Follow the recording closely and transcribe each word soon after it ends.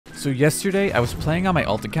So yesterday, I was playing on my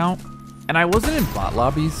alt account, and I wasn't in bot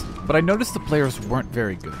lobbies, but I noticed the players weren't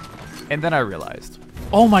very good. And then I realized,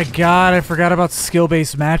 oh my god, I forgot about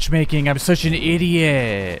skill-based matchmaking. I'm such an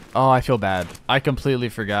idiot. Oh, I feel bad. I completely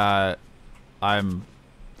forgot. I'm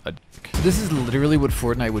a dick. This is literally what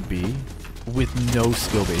Fortnite would be with no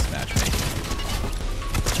skill-based matchmaking.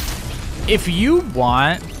 If you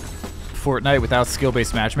want Fortnite without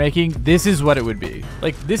skill-based matchmaking, this is what it would be.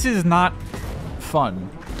 Like, this is not fun.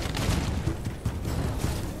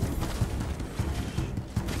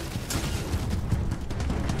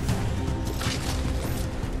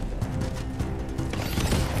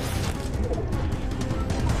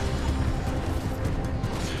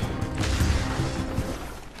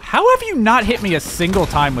 How have you not hit me a single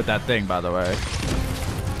time with that thing, by the way?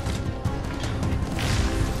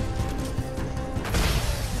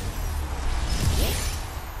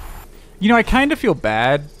 You know, I kind of feel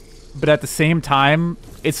bad, but at the same time,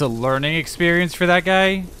 it's a learning experience for that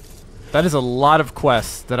guy. That is a lot of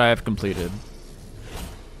quests that I have completed.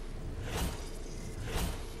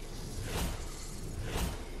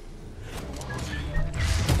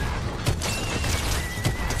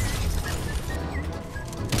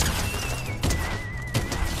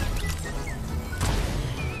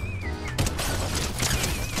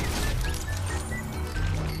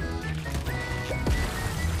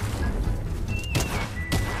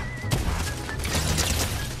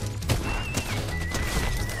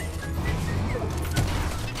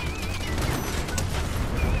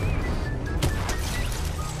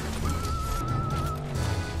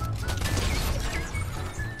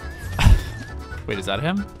 Wait, is that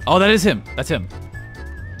him? Oh, that is him. That's him.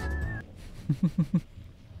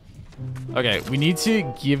 Okay, we need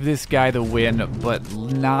to give this guy the win, but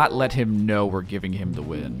not let him know we're giving him the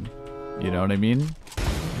win. You know what I mean?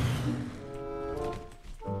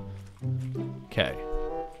 Okay.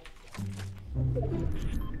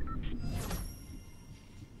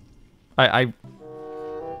 I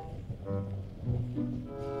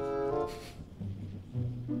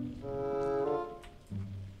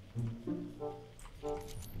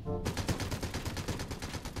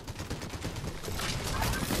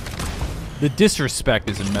The disrespect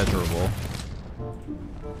is immeasurable.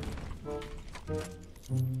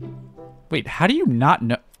 Wait, how do you not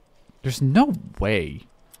know? There's no way.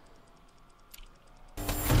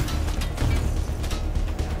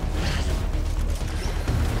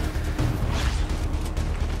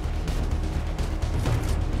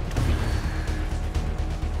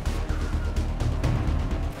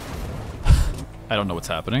 I don't know what's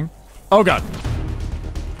happening. Oh god.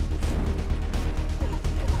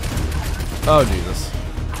 Oh Jesus.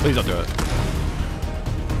 Please don't do it.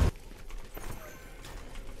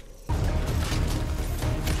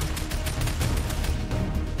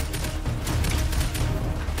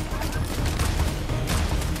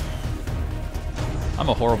 I'm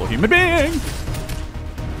a horrible human being.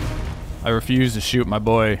 I refuse to shoot my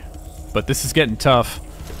boy, but this is getting tough.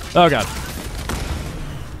 Oh god.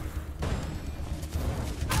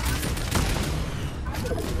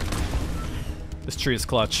 This tree is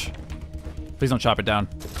clutch. Please don't chop it down.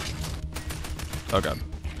 Oh god.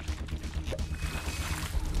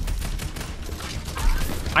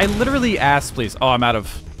 I literally asked, please. Oh, I'm out of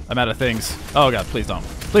things. Oh god, please don't.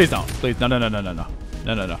 Please don't. Please, no.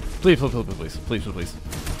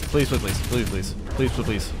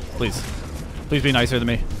 Please, please be nicer than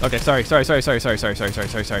me. Okay, sorry. I'm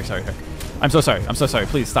so sorry.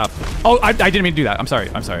 Please stop. Oh, I didn't mean to do that. I'm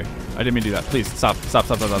sorry. I didn't mean to do that. Please stop. Stop.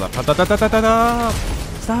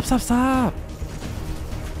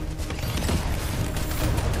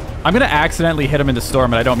 I'm gonna accidentally hit him in the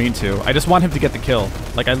storm, and I don't mean to. I just want him to get the kill.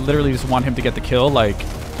 Like, I literally just want him to get the kill, like...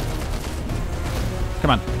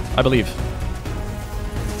 Come on. I believe.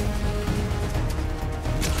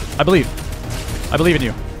 I believe in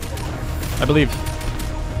you. I believe.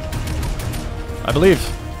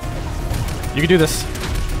 You can do this.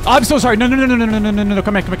 Oh, I'm so sorry. No.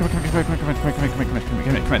 Come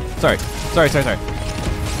in. Sorry.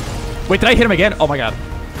 Wait, did I hit him again? Oh my god.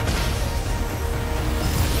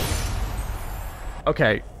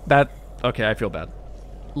 Okay, I feel bad.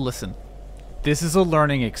 Listen, this is a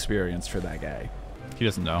learning experience for that guy. He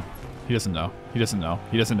doesn't know.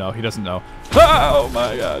 Oh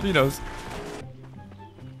my god, he knows.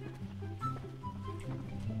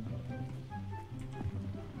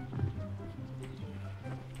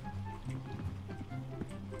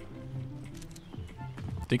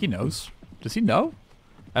 Think he knows? Does he know?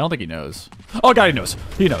 I don't think he knows. Oh god,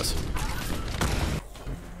 he knows.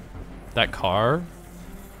 That car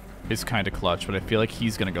is kind of clutch, but I feel like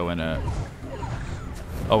he's gonna go in it.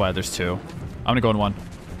 Oh wow, there's two. I'm gonna go in one.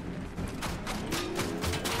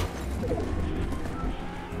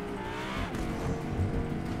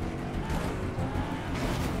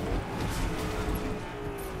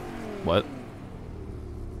 What?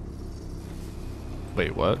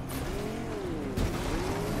 Wait, what?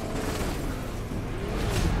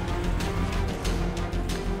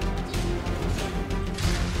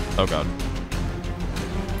 Oh god.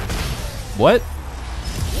 What?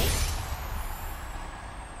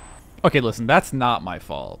 Okay, listen, that's not my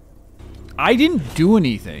fault. I didn't do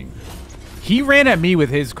anything. He ran at me with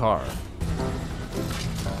his car.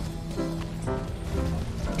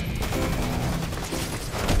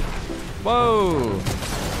 Whoa.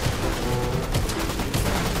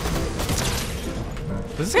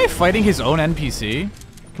 Is this guy fighting his own NPC?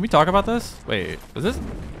 Can we talk about this? Wait, is this?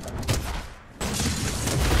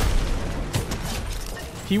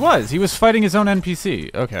 He was fighting his own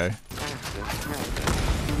NPC. Okay.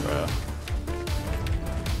 Bruh.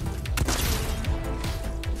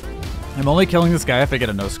 I'm only killing this guy if I get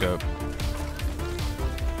a no-scope.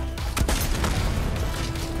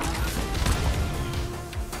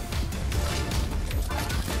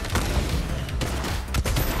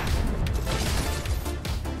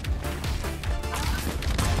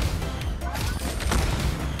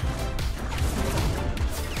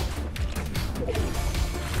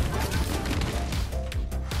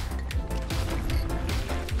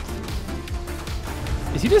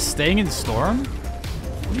 Is he just staying in storm?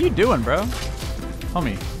 What are you doing, bro?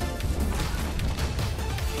 Homie.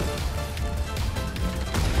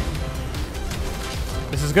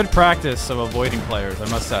 This is good practice of avoiding players, I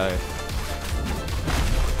must say.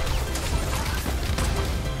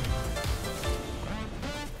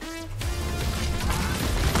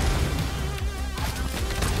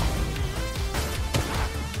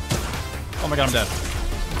 Oh my god, I'm dead.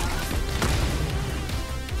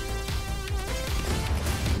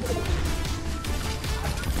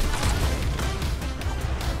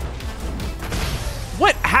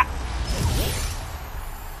 What?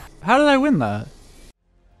 How did I win that?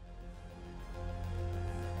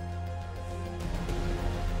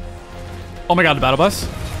 Oh my god, the battle bus.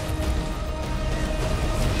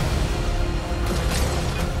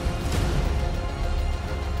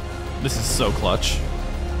 This is so clutch.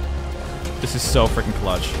 This is so freaking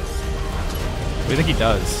clutch. What do you think he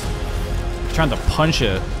does? He's trying to punch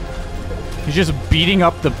it. He's just beating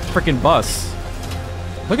up the freaking bus.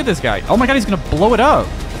 Look at this guy. Oh my god, he's gonna blow it up.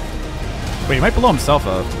 Wait, he might blow himself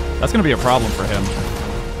up. That's gonna be a problem for him.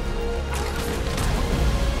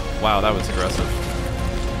 Wow, that was aggressive.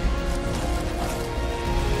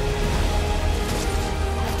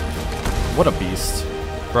 What a beast.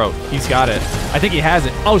 Bro, he's got it. I think he has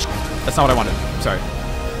it. Oh, that's not what I wanted. Sorry.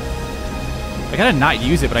 I gotta not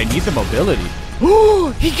use it, but I need the mobility.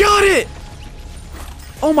 Oh, he got it!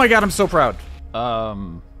 Oh my god, I'm so proud.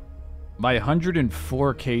 My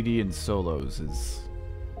 104 KD in solos is...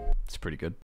 it's pretty good.